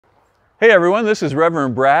Hey everyone, this is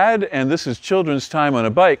Reverend Brad, and this is Children's Time on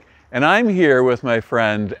a Bike, and I'm here with my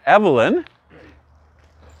friend Evelyn,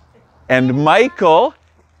 and Michael,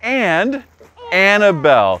 and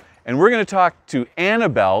Annabelle. And we're going to talk to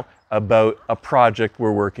Annabelle about a project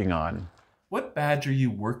we're working on. What badge are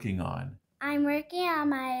you working on? I'm working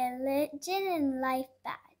on my religion and life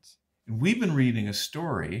badge. We've been reading a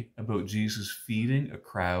story about Jesus feeding a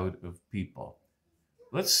crowd of people.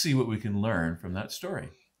 Let's see what we can learn from that story.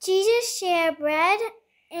 Jesus shared bread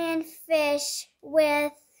and fish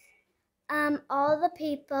with all the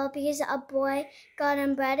people because a boy got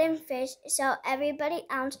him bread and fish, so everybody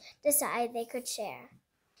else decided they could share.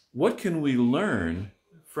 What can we learn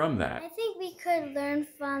from that? I think we could learn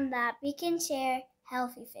from that we can share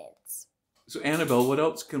healthy foods. So Annabelle, what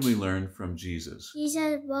else can we learn from Jesus?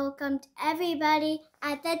 Jesus welcomed everybody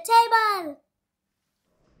at the table.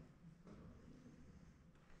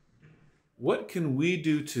 What can we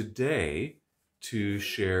do today to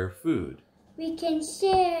share food? We can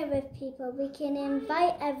share with people. We can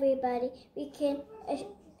invite everybody. We can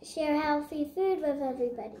share healthy food with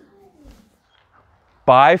everybody.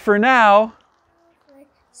 Bye for now.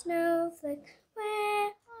 Snowflake.